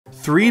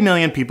3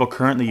 million people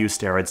currently use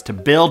steroids to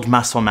build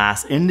muscle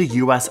mass in the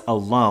US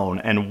alone,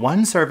 and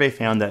one survey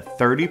found that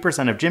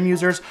 30% of gym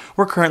users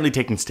were currently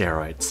taking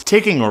steroids.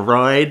 Taking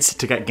roids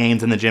to get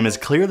gains in the gym is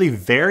clearly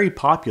very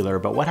popular,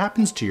 but what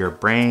happens to your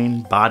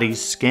brain, body,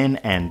 skin,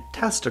 and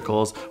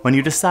testicles when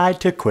you decide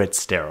to quit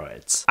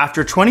steroids?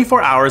 After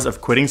 24 hours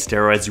of quitting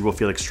steroids, you will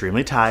feel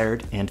extremely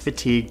tired and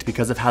fatigued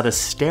because of how the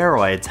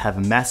steroids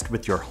have messed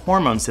with your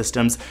hormone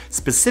systems,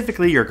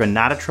 specifically your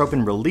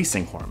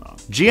gonadotropin-releasing hormone.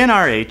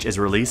 GnRH is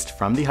released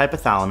from the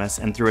hypothalamus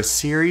and through a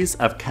series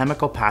of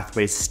chemical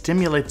pathways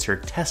stimulates your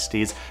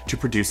testes to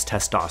produce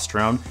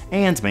testosterone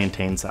and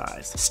maintain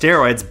size.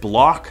 Steroids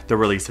block the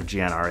release of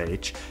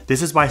GnRH.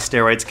 This is why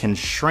steroids can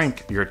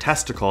shrink your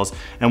testicles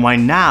and why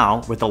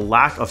now, with a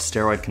lack of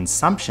steroid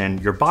consumption,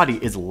 your body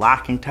is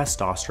lacking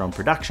testosterone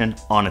production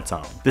on its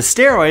own. The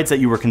steroids that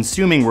you were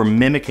consuming were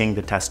mimicking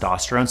the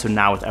testosterone, so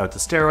now without the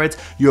steroids,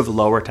 you have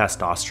lower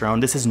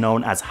testosterone. This is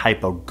known as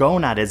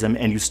hypogonadism,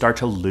 and you start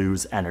to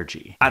lose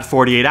energy. At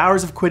 48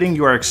 hours of quitting,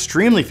 you are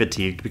extremely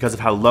fatigued because of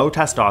how low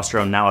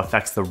testosterone now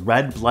affects the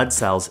red blood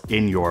cells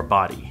in your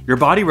body. Your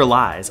body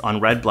relies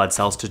on red blood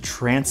cells to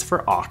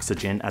transfer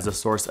oxygen as a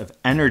source of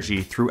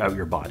energy throughout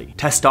your body.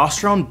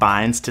 Testosterone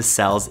binds to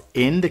cells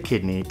in the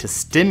kidney to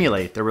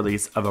stimulate the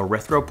release of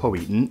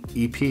erythropoietin,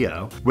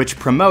 EPO, which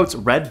promotes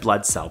red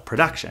blood cell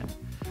production.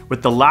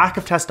 With the lack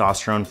of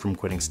testosterone from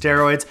quitting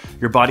steroids,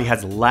 your body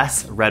has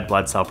less red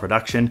blood cell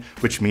production,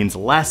 which means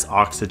less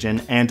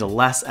oxygen and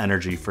less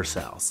energy for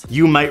cells.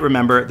 You might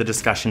remember the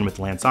discussion with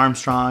Lance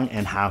Armstrong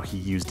and how he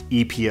used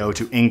EPO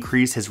to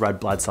increase his red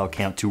blood cell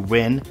count to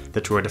win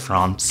the Tour de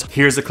France.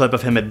 Here's a clip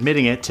of him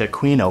admitting it to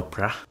Queen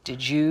Oprah.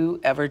 Did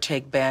you ever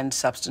take banned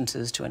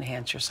substances to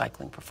enhance your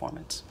cycling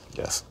performance?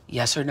 Yes.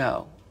 Yes or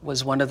no?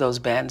 Was one of those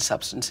banned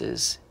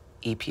substances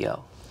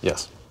EPO?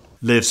 Yes.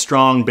 Live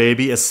strong,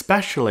 baby,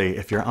 especially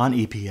if you're on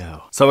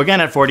EPO. So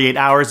again, at 48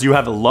 hours, you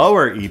have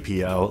lower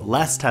EPO,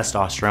 less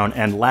testosterone,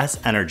 and less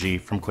energy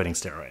from quitting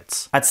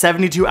steroids. At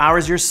 72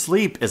 hours, your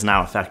sleep is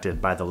now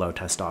affected by the low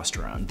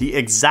testosterone. The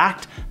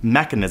exact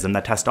mechanism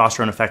that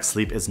testosterone affects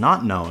sleep is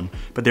not known,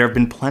 but there have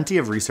been plenty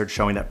of research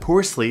showing that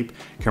poor sleep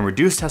can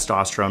reduce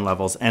testosterone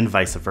levels and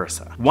vice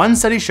versa. One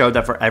study showed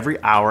that for every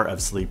hour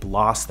of sleep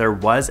loss, there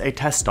was a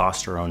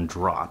testosterone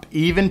drop.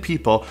 Even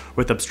people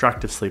with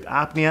obstructive sleep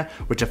apnea,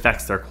 which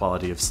affects their quality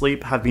of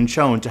sleep, have been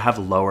shown to have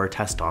lower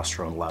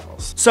testosterone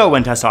levels. So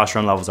when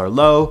testosterone levels are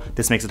low,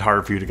 this makes it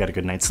harder for you to get a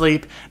good night's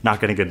sleep.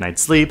 Not getting a good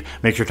night's sleep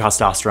makes your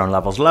testosterone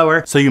levels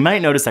lower, so you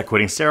might notice that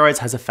quitting steroids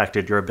has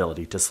affected your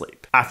ability to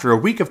sleep. After a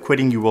week of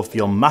quitting, you will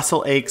feel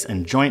muscle aches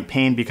and joint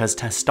pain because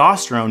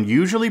testosterone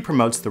usually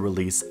promotes the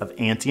release of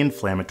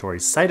anti-inflammatory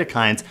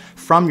cytokines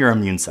from your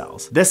immune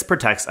cells. This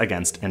protects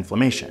against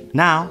inflammation.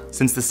 Now,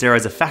 since the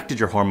steroids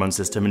affected your hormone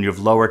system and you have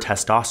lower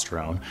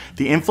testosterone,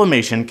 the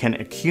inflammation can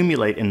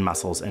accumulate in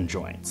muscles and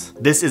joints.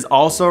 This is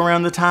also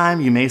around the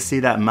time you may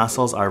see that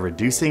muscles are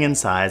reducing in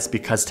size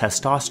because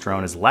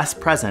testosterone is less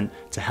present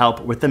to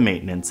help with the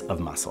maintenance of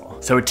muscle.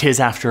 So it is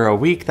after a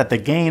week that the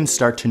gains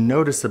start to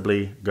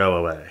noticeably go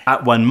away.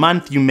 At 1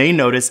 month, you may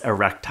notice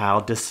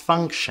erectile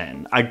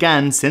dysfunction.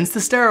 Again, since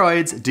the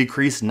steroids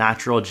decrease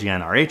natural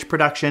GnRH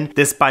production,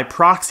 this by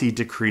proxy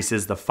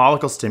decreases the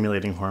follicle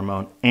stimulating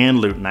hormone and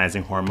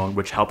luteinizing hormone,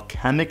 which help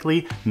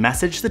chemically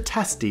message the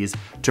testes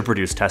to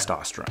produce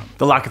testosterone.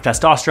 The lack of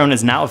testosterone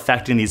is now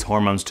affecting these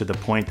hormones to the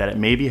point that it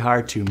may be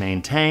hard to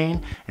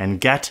maintain and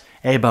get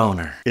a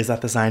boner. Is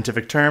that the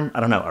scientific term? I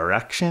don't know,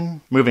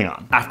 erection? Moving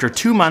on. After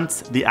 2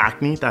 months, the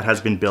acne that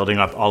has been building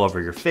up all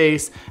over your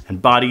face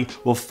and body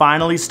will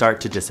finally start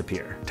to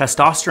disappear.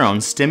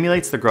 Testosterone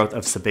stimulates the growth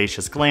of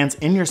sebaceous glands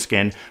in your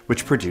skin,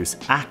 which produce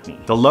acne.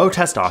 The low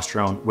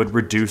testosterone would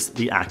reduce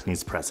the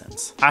acne's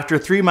presence. After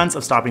 3 months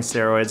of stopping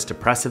steroids,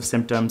 depressive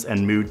symptoms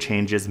and mood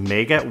changes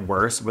may get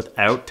worse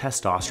without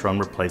testosterone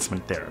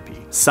replacement therapy.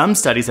 Some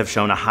studies have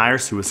shown a higher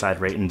suicide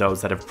rate in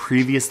those that have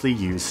previously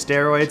used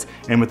steroids,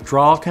 and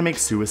withdrawal can make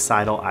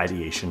suicidal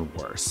ideation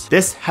worse.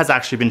 This has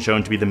actually been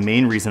shown to be the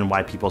main reason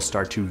why people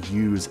start to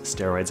use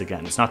steroids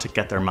again. It's not to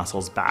get their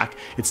muscles back,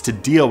 it's to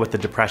deal with the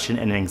depression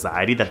and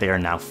anxiety that they are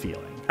now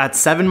feeling. At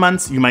 7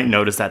 months, you might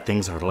notice that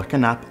things are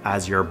looking up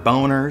as your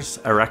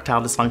boners,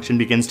 erectile dysfunction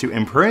begins to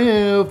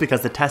improve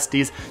because the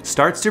testes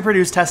starts to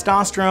produce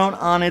testosterone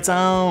on its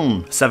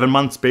own. 7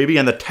 months, baby,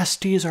 and the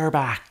testes are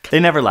back.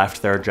 They never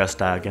left, they're just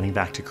getting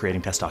back to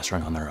creating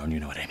testosterone on their own, you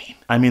know what I mean.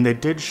 I mean, they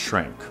did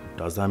shrink.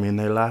 Does that mean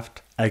they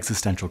left?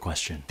 Existential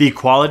question. The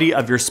quality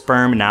of your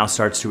sperm now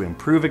starts to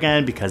improve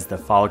again because the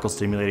follicle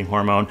stimulating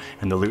hormone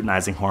and the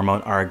luteinizing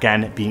hormone are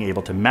again being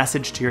able to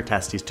message to your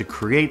testes to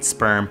create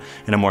sperm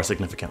in a more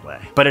significant way.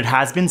 But it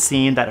has been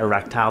seen that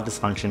erectile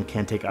dysfunction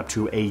can take up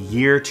to a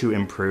year to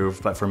improve,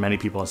 but for many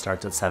people it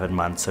starts at 7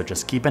 months, so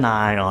just keep an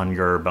eye on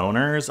your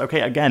boners.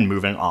 Okay, again,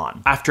 moving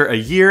on. After a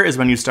year is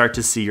when you start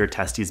to see your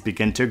testes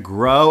begin to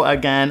grow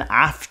again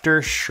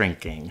after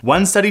shrinking.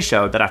 One study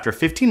showed that after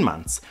 15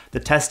 months,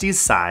 the testes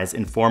size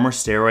in former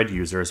steroid steroid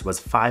users was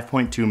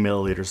 5.2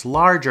 milliliters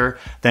larger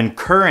than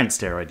current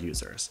steroid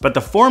users. But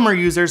the former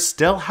users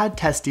still had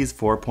testes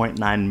 4.9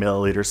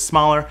 milliliters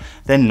smaller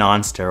than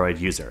non-steroid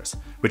users,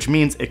 which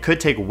means it could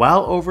take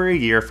well over a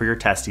year for your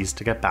testes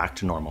to get back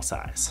to normal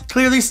size.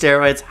 Clearly,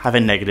 steroids have a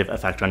negative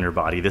effect on your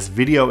body. This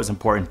video is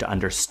important to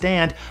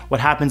understand what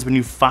happens when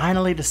you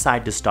finally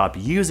decide to stop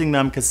using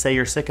them because say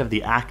you're sick of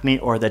the acne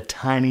or the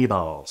tiny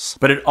balls.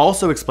 But it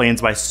also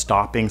explains why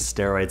stopping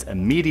steroids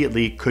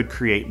immediately could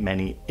create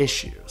many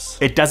issues.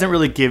 It doesn't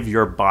really give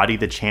your body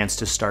the chance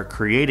to start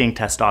creating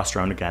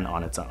testosterone again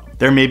on its own.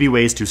 There may be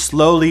ways to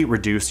slowly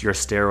reduce your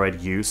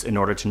steroid use in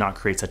order to not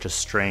create such a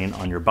strain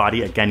on your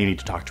body. Again, you need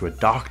to talk to a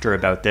doctor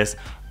about this,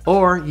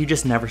 or you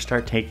just never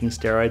start taking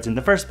steroids in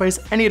the first place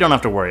and you don't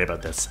have to worry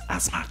about this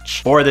as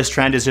much. Or this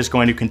trend is just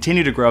going to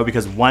continue to grow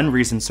because one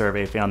recent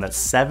survey found that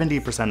 70%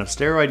 of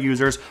steroid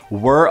users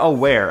were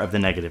aware of the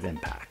negative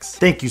impacts.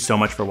 Thank you so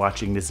much for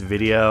watching this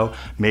video.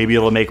 Maybe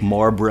it'll make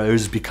more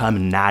bros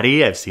become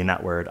natty. I've seen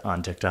that word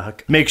on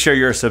TikTok. Make sure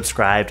you're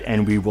subscribed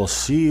and we will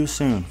see you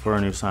soon for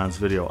a new science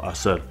video. I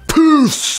said, peace!